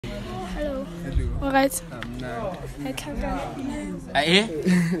All right. Eh?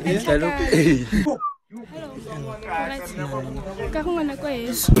 Hello. Alright. Kahungana kwa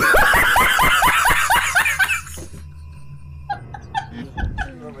Yesu.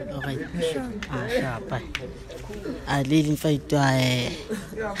 Sharp. I didn't fight to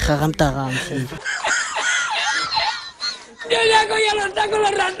Haram Taram.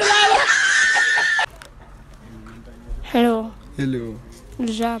 Hello. Hello.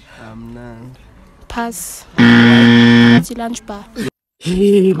 Job. I'm Nand. Pass. At the lunch bar.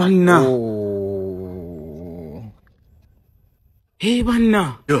 Hey, Banna. Oh. Hey,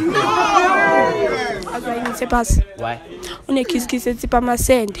 Banna. Agayini pass. Why? Une kiss ethi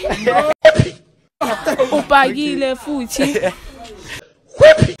pamasende. Upakile futhi.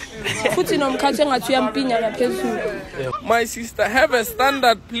 Futhi nomkhathi engathi uyampinya laphezulu. My sister, have a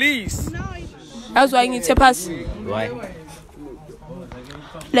standard, please. Azwa ngithi pass. Why?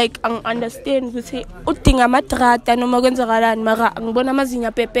 Like ang understand ukuthi udinga amadrata noma kwenzakalani mara ngibona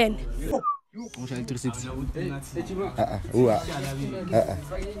amazinya pepene.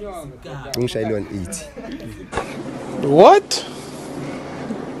 Ungishayile 180. What?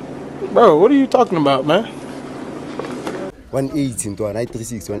 Bro, what are you talking about, man? 180 ntwana,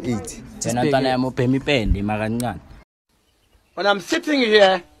 36 180. Tena ntana yami phemi pende makancane. When I'm sitting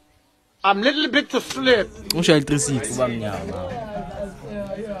here, I'm a little bit asleep. Ungishayile 36 ubamnyama.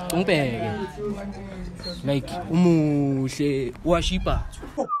 Ungibheke. Like umuhle washipa.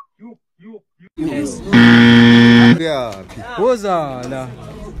 Yes. Yaphi? Wozala.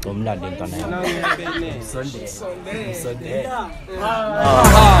 Omlando ntana yami. Sunday.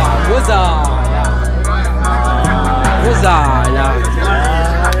 Wozala.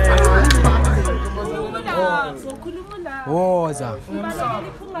 Woza.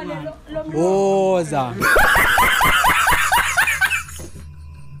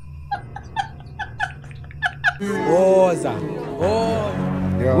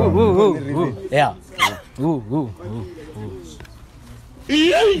 Yeah.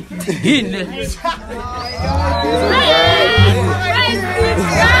 Hine.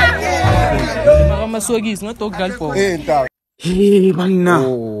 Maswagis ngatok galpo. Hey, Banna.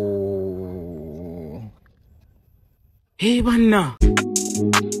 Hey, Banna.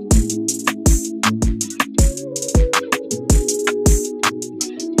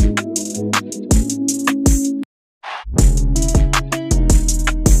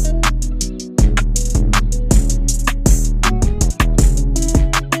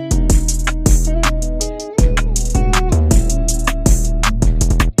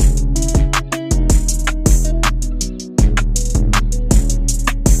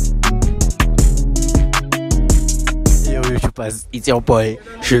 It's your boy,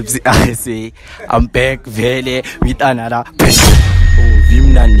 Shipsy IC. I'm back, Vele, with another. Oh,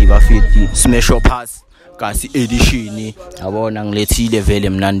 Vimnandi Bafiti, smash up pass. Kasi edition. I want to let you Vele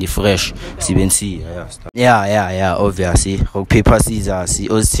Mnandi fresh. CBNC. Yeah, obviously. Rock, paper, scissors,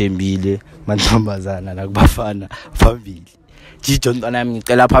 Ostembile, Mantambazana, Nagbafana, family. Chichon Tanam,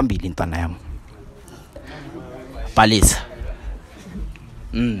 Telapambil in Tanam. Palace.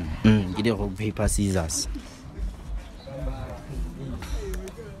 Get a rock, paper, scissors.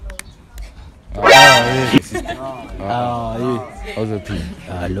 Other people.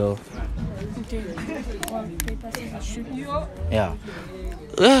 Hello. Yeah.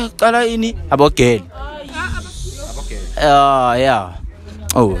 Kala ini abokel. Yeah.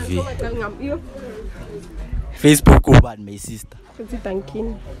 Oh, V. Facebook uban my sister. Pretty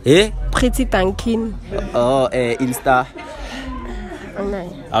tankin. Pretty tankin. Oh, Insta.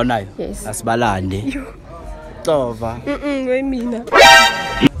 Oh, nice. Yes. Asbalande. Tova. We mina.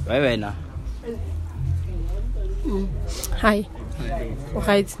 Wena. Hi.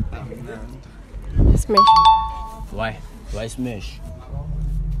 Alright. Smash. Why smash?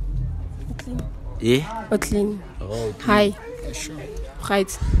 Clean. Clean. Oh. Hi. Right.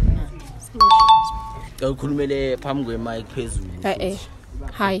 Smash. Ukhulumele phambi kwemic phezulu.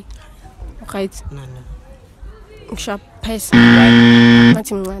 Hi. Right. Sharp pass.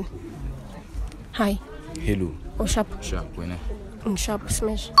 Nathi mncane. Hi. Hello. Oh, sharp wena. Sharp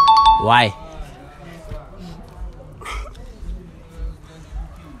smash. Why?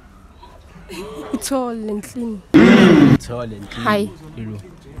 Tall and clean. Hi. Hello.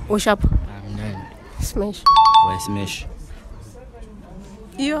 Oh, sharp. I'm done. Smash. Why smash?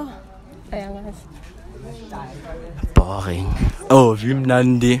 Yo. Ayangazi. Boring. Oh,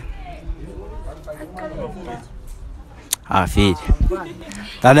 Vimnandi. Feed.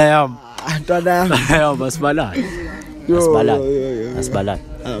 Tanayam, Asbalat.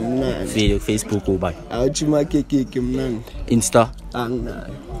 I'm not. Feel Facebook uba. Awujima keke mnandi. Insta.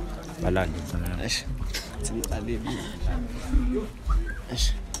 Anginayo. Balandi. Eish. Ngicalile.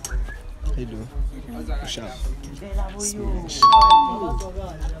 Eish. Hello. Sharp. Smash.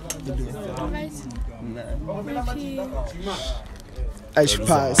 Eish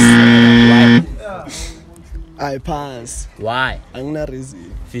pass. Why? I pass. Why? Angina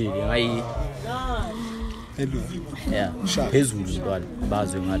reason. Feel ngai. Hello. Yeah. Sharp. Phezulu bala.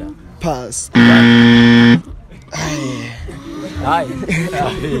 Bazwe ngala. Pass. Hi.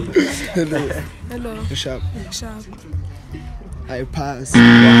 Hello. Sharp. I pass.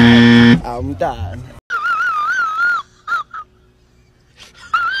 I'm done.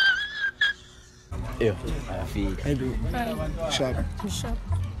 Yo, I feel. Hello. Sharp.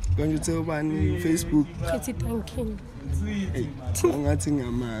 Can you tell me Facebook? PT1. Hey, ngathi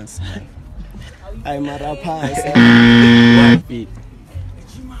ngamazi. I'm a pass.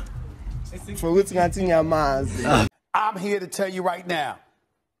 For ukuthi ngathi ngiyamazi. I'm here to tell you right now,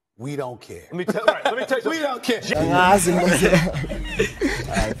 we don't care. Let me tell you, we don't care. Ngazi manje.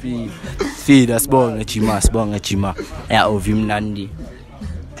 I feel. Feel asibonga chima. Ya ovimnandi.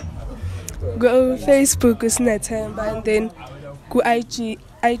 Go Facebook usinethemba and then go IG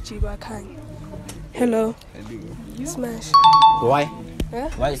bakhanya. Hello. Smash. Why? Yeah?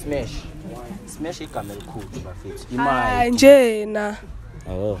 Why smash? Smash igama elikhulu bafethu. Ah Imali. nje na.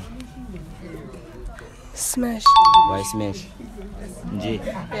 Oh. Smash. Why smash? Nje.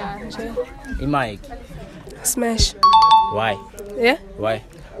 Yeah, nje. Imali. Smash. Why? Yeah? Why?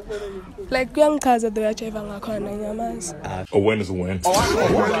 Like kuyangichaza doyajiva ngakhona ngiyamazi. A win is a win. A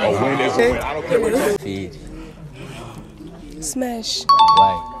win is a win. I don't care what it is. Feel. Smash.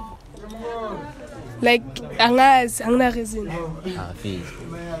 Why? Like angazi angina reason. I feel.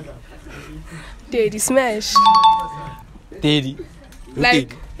 Daddy smash. Daddy.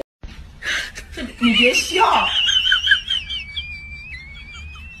 Like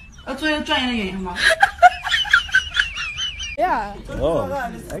yeah. Oh,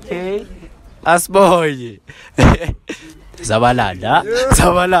 okay. Asboy. Zabalanda.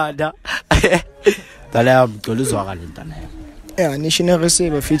 Tala yam toluzwakala intana yam. Yeah, national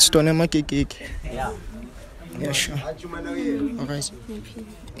receiver fits tone makeke. Yeah. Yeah, sure. Alright.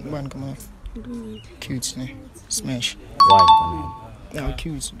 One come on. Cute, ne? Smash. Why intana yam? Yeah,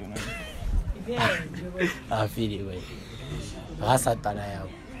 cute. Don't know. I feel it way. Rasa intana yam.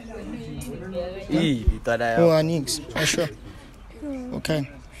 Intana yam. Oh, Nix. Yeah, sure. Okay.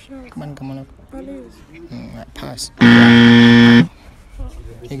 Come on up. Right, pass.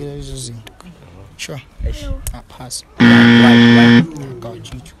 Sure. Pass. Why? Go,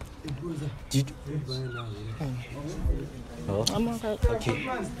 Jitu. Oh. I'm alright.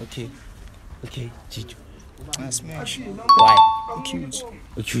 Okay. Chicho. Smash. Why? Cute.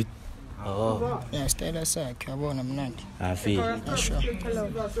 Cute. Oh. Yeah, stay that side. I want a minute. I feel. Yeah, sure.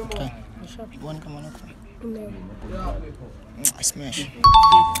 Okay. One come on up. Smash.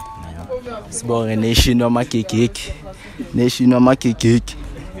 Sibonge nation wamakekeke.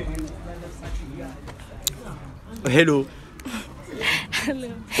 Hello.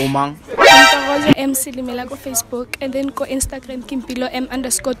 Umang. Ntokozo MC Limela ko Facebook and then ko Instagram Kimpilo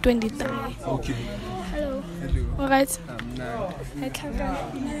M_23. Okay. Hello. Alright. Hello.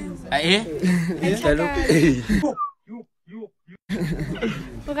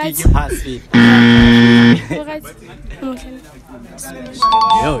 Alright. Alright. Alright.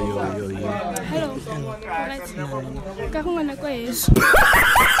 Yo. Hello. Alright. Ka go ngwana kwa Yesu.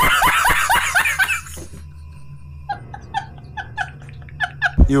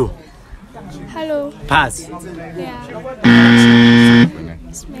 Yo. Hello. Pass. Yeah.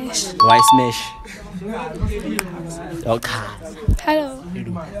 Smash. Why smash? Okay. Hello.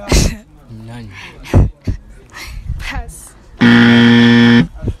 Nani? Pass.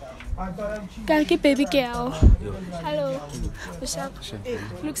 Kaki baby girl. Hello. What's up?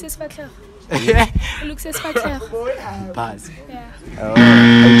 Looks is fat. Looks is fat. Pass. Yeah. Oh,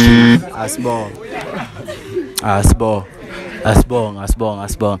 okay. Asbong.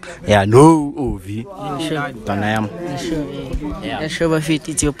 Yeah, no, Ovi. Tanayam. Yeah, sure, Bafit,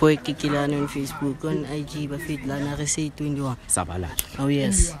 it's your boy Kikilan on Facebook, on IG, Bafit, Lana Receipt 21. Sabala. Oh,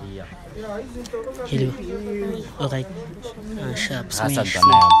 yes. Yeah. Hello. Alright. Sharp. Smash.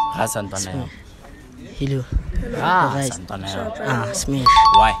 Hassan Tanayam. Hello. Hassan Tanayam. Smash.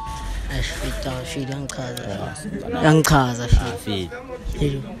 Why? Feed young cars. Feed.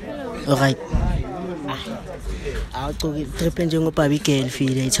 Hello. Alright. I'll go get tripping jungle baby girl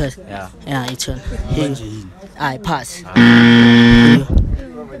feed it. Yeah, it's on. Hello. I pass. Hello.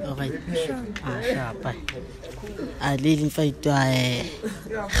 Alright. Sharp. I leading fight to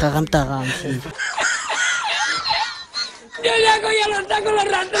Garam taram.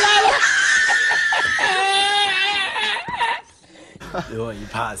 Yo, you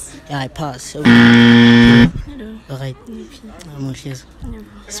pass. Yeah, I pass. Alright. I'm here.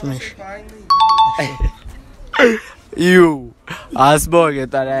 Smash. You.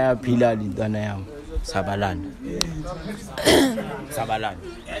 Asbog tana ya pila ni tana ya Sabalan. Sabalan.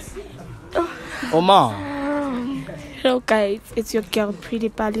 Oma. Hello guys, it's your girl Pretty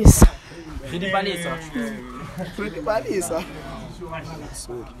Palace. Pretty Palace. Pretty Palace.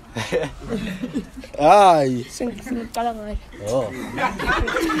 Ay. Oh.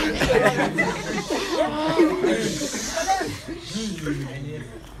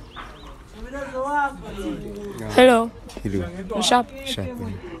 Hello. Hello. Sharp. Sharp.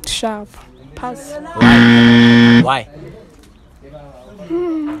 Sharp. Pass. Why?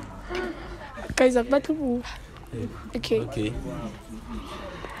 Guys, I'm about to move. Okay. Okay.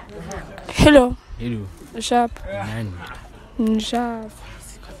 Hello. Hello. Sharp. Man. Sharp.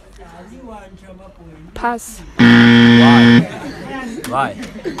 Pass. Why? Why?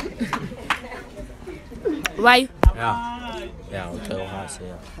 Why? Yeah. Yeah, I'll tell her.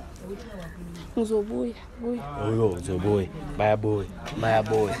 Yeah. Boy. Oh, so boy. Bye boy. Bye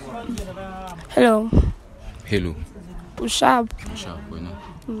boy. Hello. Hello. Sharp. Sharp, bueno.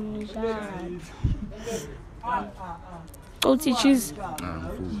 Sharp. Go teachers.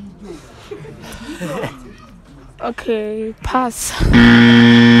 Okay, pass.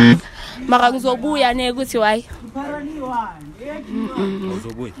 Mara ngizobuya ne ukuthi why?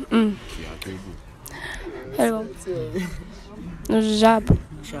 Uzobuya? Hello. Sharp.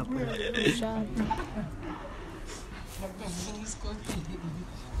 Sharp. Sharp.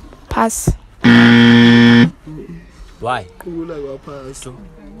 Pass. Why?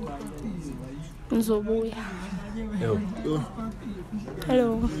 Ngizobuya. Yo.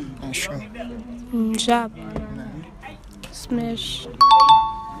 Hello. Sure. Sharp. Smash.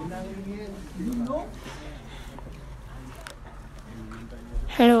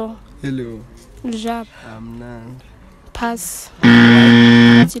 Hello. Hello. Sharp. I'm Nan. Pass.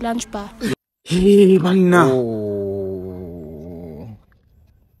 What's your lunch bar? Hey, manna. Oh.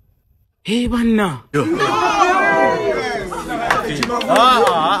 Hey, manna.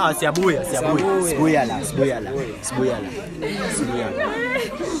 Siabuya. Sibuya la.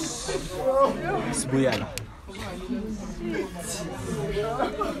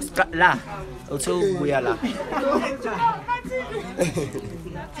 La. Also buya la.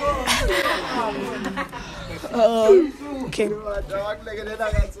 Okay.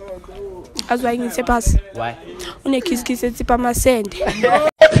 As why ngithi pass? Why? Unekiskisi ethi pamasende.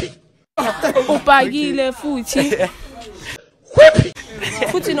 Upakile futhi.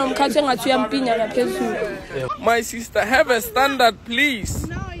 Futhi nomkhathi engathi uyampinya ngaphezulu. My sister, have a standard, please.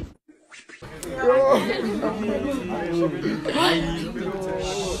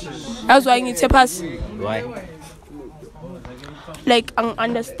 As why ngithi pass? Why? Like ang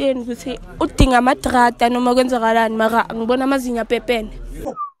understand ukuthi udinga amadrata noma kwenzakalani mara ngibona amazinya pepene.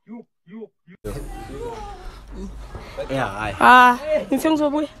 Yeah, ngithi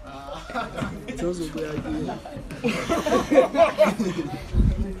ngizobuya.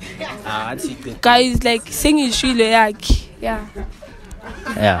 Guys, like sengishilo yakhe. Yeah.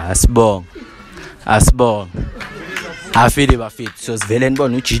 Yeah, asibong. Afile bafethu. So sivele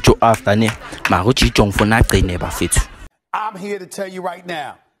nibona uJijo after ne. Mara uJijo ngifuna agcine bafethu. I'm here to tell you right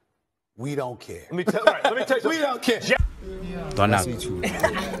now, we don't care. Let me tell you, we don't care. Dona.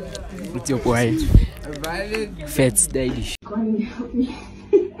 What's your boy? Fats Daddy.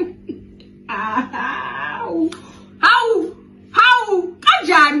 How?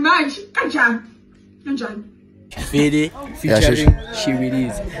 Kanjani manje? Kanjani? Fede. Featuring she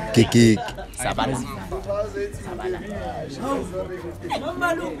release. Kiki. Sabala.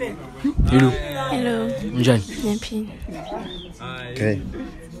 Hello. Njani? Nephi. Okay.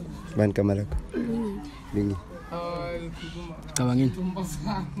 Ban kamera ko. Bingi. Kabangin.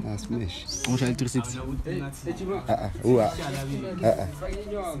 Smash. Unshaya 360.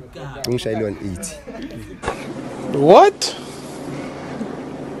 Unshaya 180. What?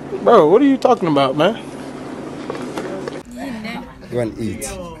 Bro, what are you talking about, man? 180.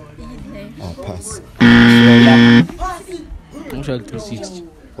 Pass. Unshaya 360.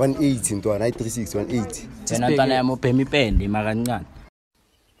 180 ntwana, 360 180. Tena ntwana ya mopemi pende makancane.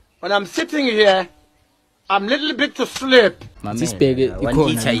 When I'm sitting here, I'm a little bit to sleep. This bag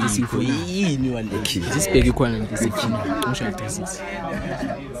One This bag equal this Unshaya 360.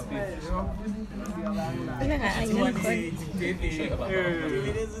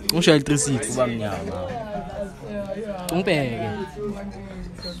 Unshaya 360. Ubamnyama. Umpeke.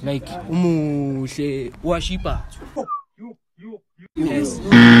 Like umuhle washipa. Yes.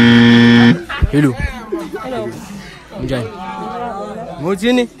 Hello. Hello. Njani?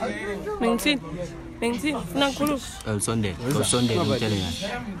 Ngothini? Mengithini? Funa ngikhuluma. Usondele ngitshele ngani.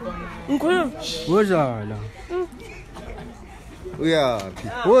 Ngikhuluma. Wozala. Uyaphi?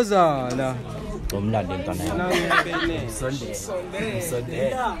 Wozala. Umlande ntwana yami. Usondele.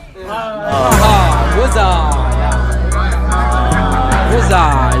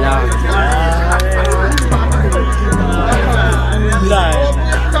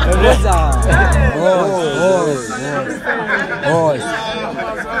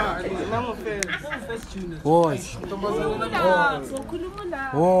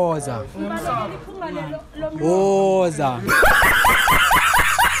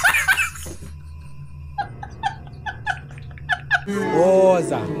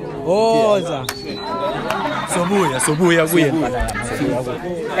 Wozala. Sobuya kuye.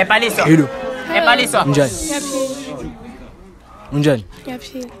 Epaliso. Epaliso. Njani? Njani?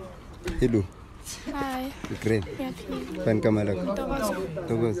 Yaphila. Hello. Hi. Grand. Yaphila. Bani kama lakho? Ntokozo.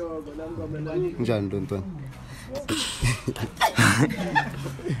 Ntokozo. Njani Ntontwana?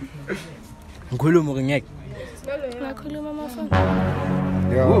 Ngikhuluma ngeke. Ngakhuluma amafoni.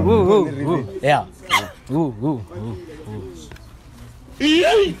 Yeah.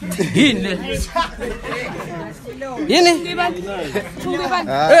 Yini?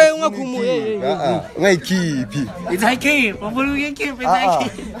 Hey, ungakhuluma Ungayikhiphi. It's okay. Wabona uyikhiphi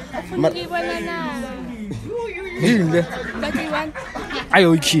Ngibona na. Yini? Bati1.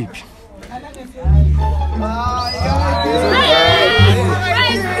 Ayo ikhiphi.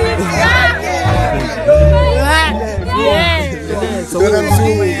 Relax.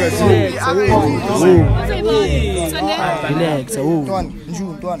 Ntwana.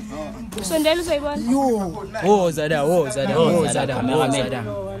 Sondela uzayibona.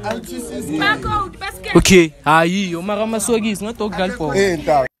 Okay, hayi umaka amasokisi ngadog galpo.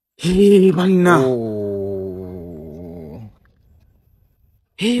 Hey banna.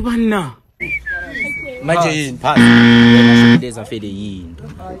 Hey banna. Manje yini? Pass. Leza fede yini?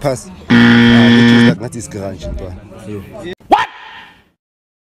 Pass. Ngithuza ngathi isigarage Ntwana.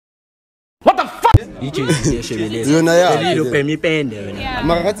 What the fuck? Yiji yeshebeleza. Yona ya. Lilo phema ipende wena.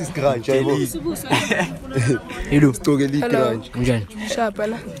 Mara ngathi isigarage ayibo. Hello. Stoke ligarage. Njani? Shapa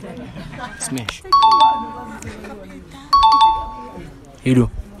la. Smash. Hello.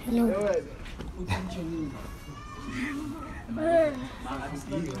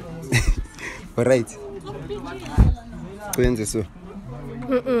 Alright. Kwenze so.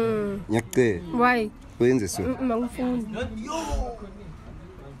 Nyakte. Why? Kwenze so. Mangifuni.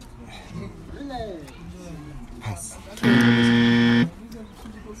 Pass.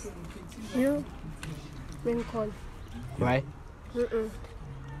 Yo. Been call. Why?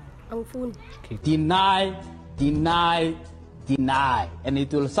 Angifuni. Deny, and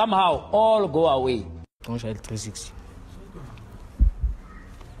it will somehow all go away. Don't 360.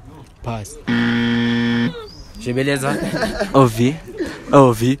 Pass. Shebeleza. Ovi.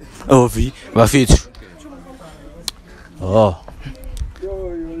 Bafethu. Oh.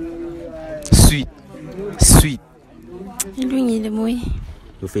 Sweet. Ilungile moy.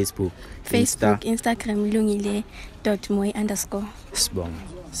 Yo Facebook. Instagram ilungile .moy_. Sibong.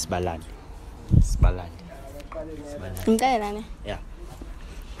 Sibalande. Ngicela ne? Yeah.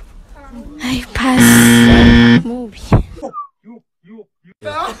 Hayi pass. Movie.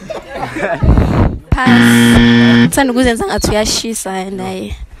 Pass. Tsana ukuzenza ngathi uyashisa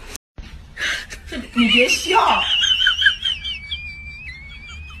naye. Ngiyesho.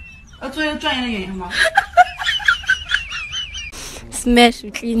 Atsoya tshwana yena ma. Smash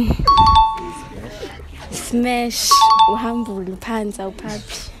clean. Smash uhambule phansi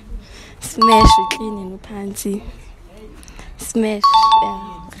awuphaphi. Smash clean uphansi. Smash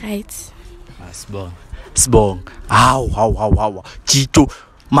yeah right. Sibong. How. Chicho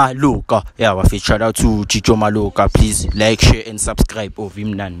Maloka. Yeah, bafethu, shout out to Chicho Maloka. Please like, share and subscribe of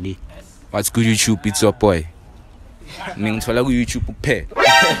him nandi. What's good YouTube? It's your boy. Ngithola ku YouTube kuphela.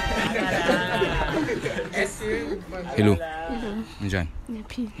 Hello. Njani?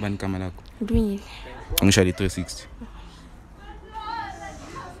 Ngiyaphila. Bani kama lakho? Ndwini. Ngishaya 360.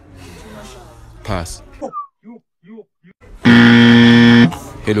 Pass.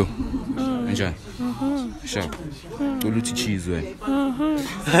 Hello. Njani? Sharp. Uluthi cheese wena.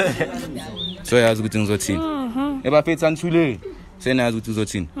 So yazi ukuthi ngizothini. Ebaphethe anithule. Senazi ukuthi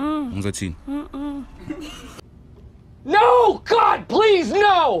uzothini. Ngizothini. No, God, please,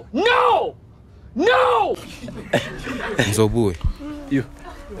 no! Ngizobuya. Yo.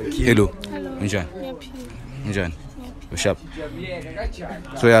 Hello. Njani? Ngiyaphila. Njani? Ngiyaphila. Ushap.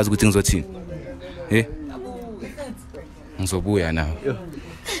 So yazi ukuthi ngizothini. Ngizobuya nawe.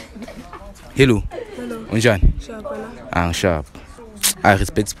 Hello. Unjani? Sharp. I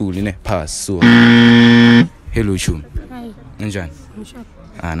respectful ne pass so. Hello Chum. Hi. Unjani? Sharp.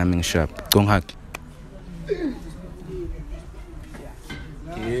 Nami ngisharp. Conghaki.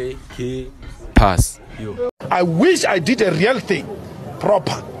 Pass. I wish I did a real thing,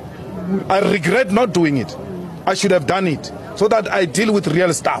 proper. I regret not doing it. I should have done it so that I deal with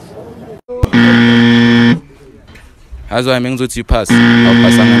real stuff. That's why I'm going to pass. I'll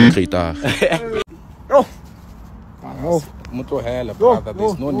pass on the Oh. Oh. Brother,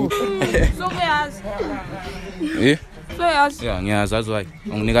 there's no need. Yeah, yeah, that's why.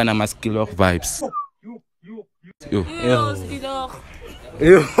 I'm going to skill of vibes. Yo.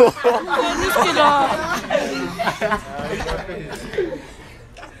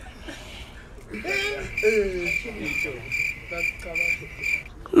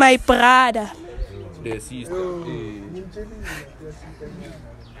 My brother. The sister.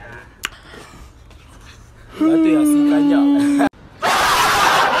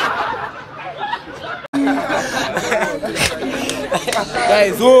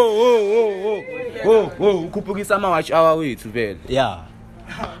 Guys, whoa, kupukisa ma watch our way to bed. Yeah.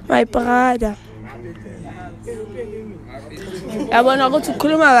 My brother. Yabona ukuthi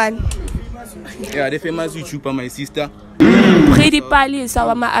ukhuluma bani? Yeah, the famous YouTuber, my sister. Pretty palisa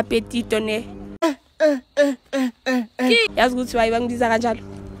wama appetito ne. Yazi ukuthi bayibangibiza kanjalo.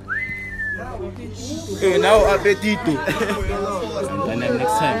 Now appetito. And then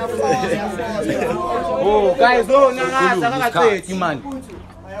next time. Oh, guys, man.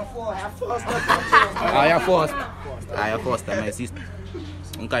 I have forced my sister.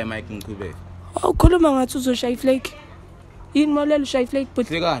 Okay, Mike Nkube. Oh, khuluma ngathi uzoshaya iflake. Yini molelo ushaya iflake but.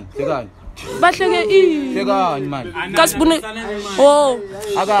 Sekan. Bahleke man. Kasibune. Oh.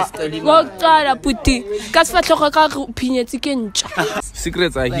 Ngoqala puti. Kasifahloga ka uphinyetsi ke ntsha.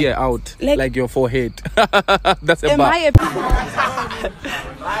 Secrets are here out like your forehead. That's a bar.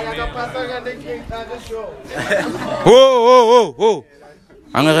 Whoa.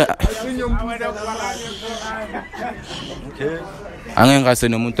 Angengase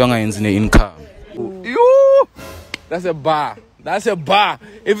nomuntu angayenzi ne-income. That's a bar.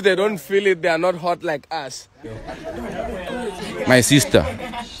 If they don't feel it, they are not hot like us. My sister,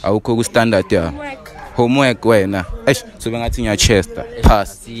 awukho ku standard ya. Homework wena. So bengathi nya chest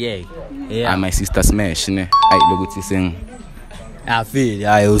pass. Yeah. My sister smash ne. Ayi lokuthi sing. I feel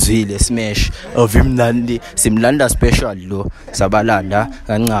uzwile smash ovimnandi simlanda special lo sabalanda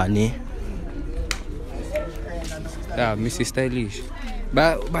kancane. Yeah, Mrs. Stylish.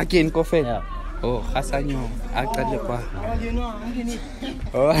 Ba ke coffee. Yeah. Oh, Hasanyo, aqale kwa.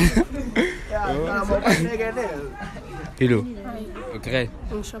 Oh. Hello. Okay.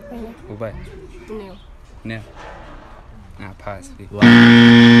 Bye. No. Pass.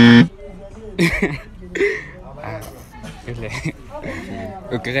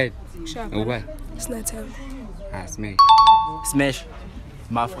 Okay. Bye. Smash.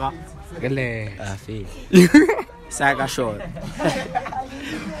 Mafra. Gele. Feel. Saga short.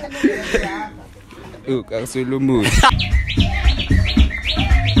 Look, I'm so mood.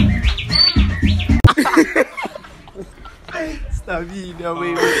 Stop video,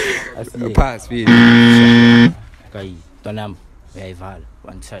 baby. Pass, video. Okay, tonam. Rival,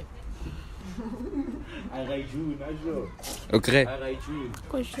 one side. Okay.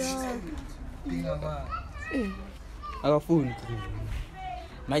 I got phone.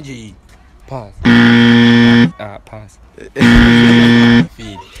 Maji. Pass. Pass.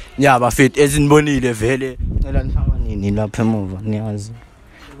 Feed. Yeah, but fit ezinibonile vele. Cela nihamba nini lapha emuva niyazi.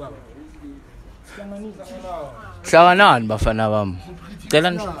 Hlanganani bafana bami.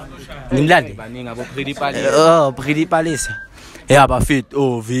 Cela ngimlande Baningi abo pretty palisa. Oh, pretty palisa. Yeah, but fit.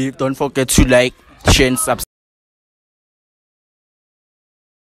 Oh, don't forget to like, share and subscribe.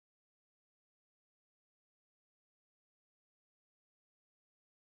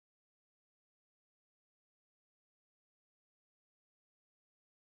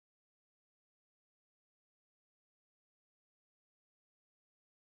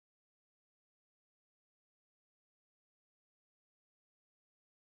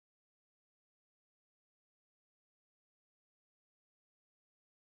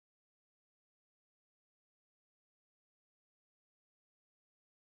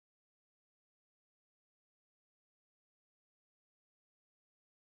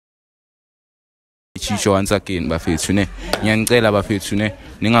 Chisho once again bafethu ne. Ngiyanicela bafethu ne.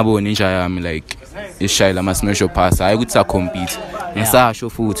 Ningaboni inja yami like ishayela ama smash pass. Hayi ukuthi sa compete. ngisasho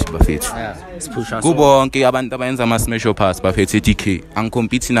futhi bafethu kubonke abantu abayenza ama smash pass bafethu DK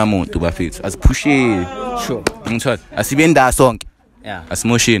angikompete namuntu bafethu asiphusheni sure ngithola asibenda sonke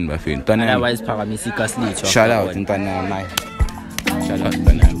asimosheni bafethu ntwana otherwise phakamisa igas litho shout out ntwana nayi shout out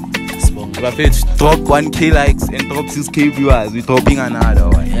ntwana bafethu drop 1k likes and drop 6k viewers we dropping another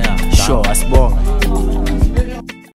one sure asibonga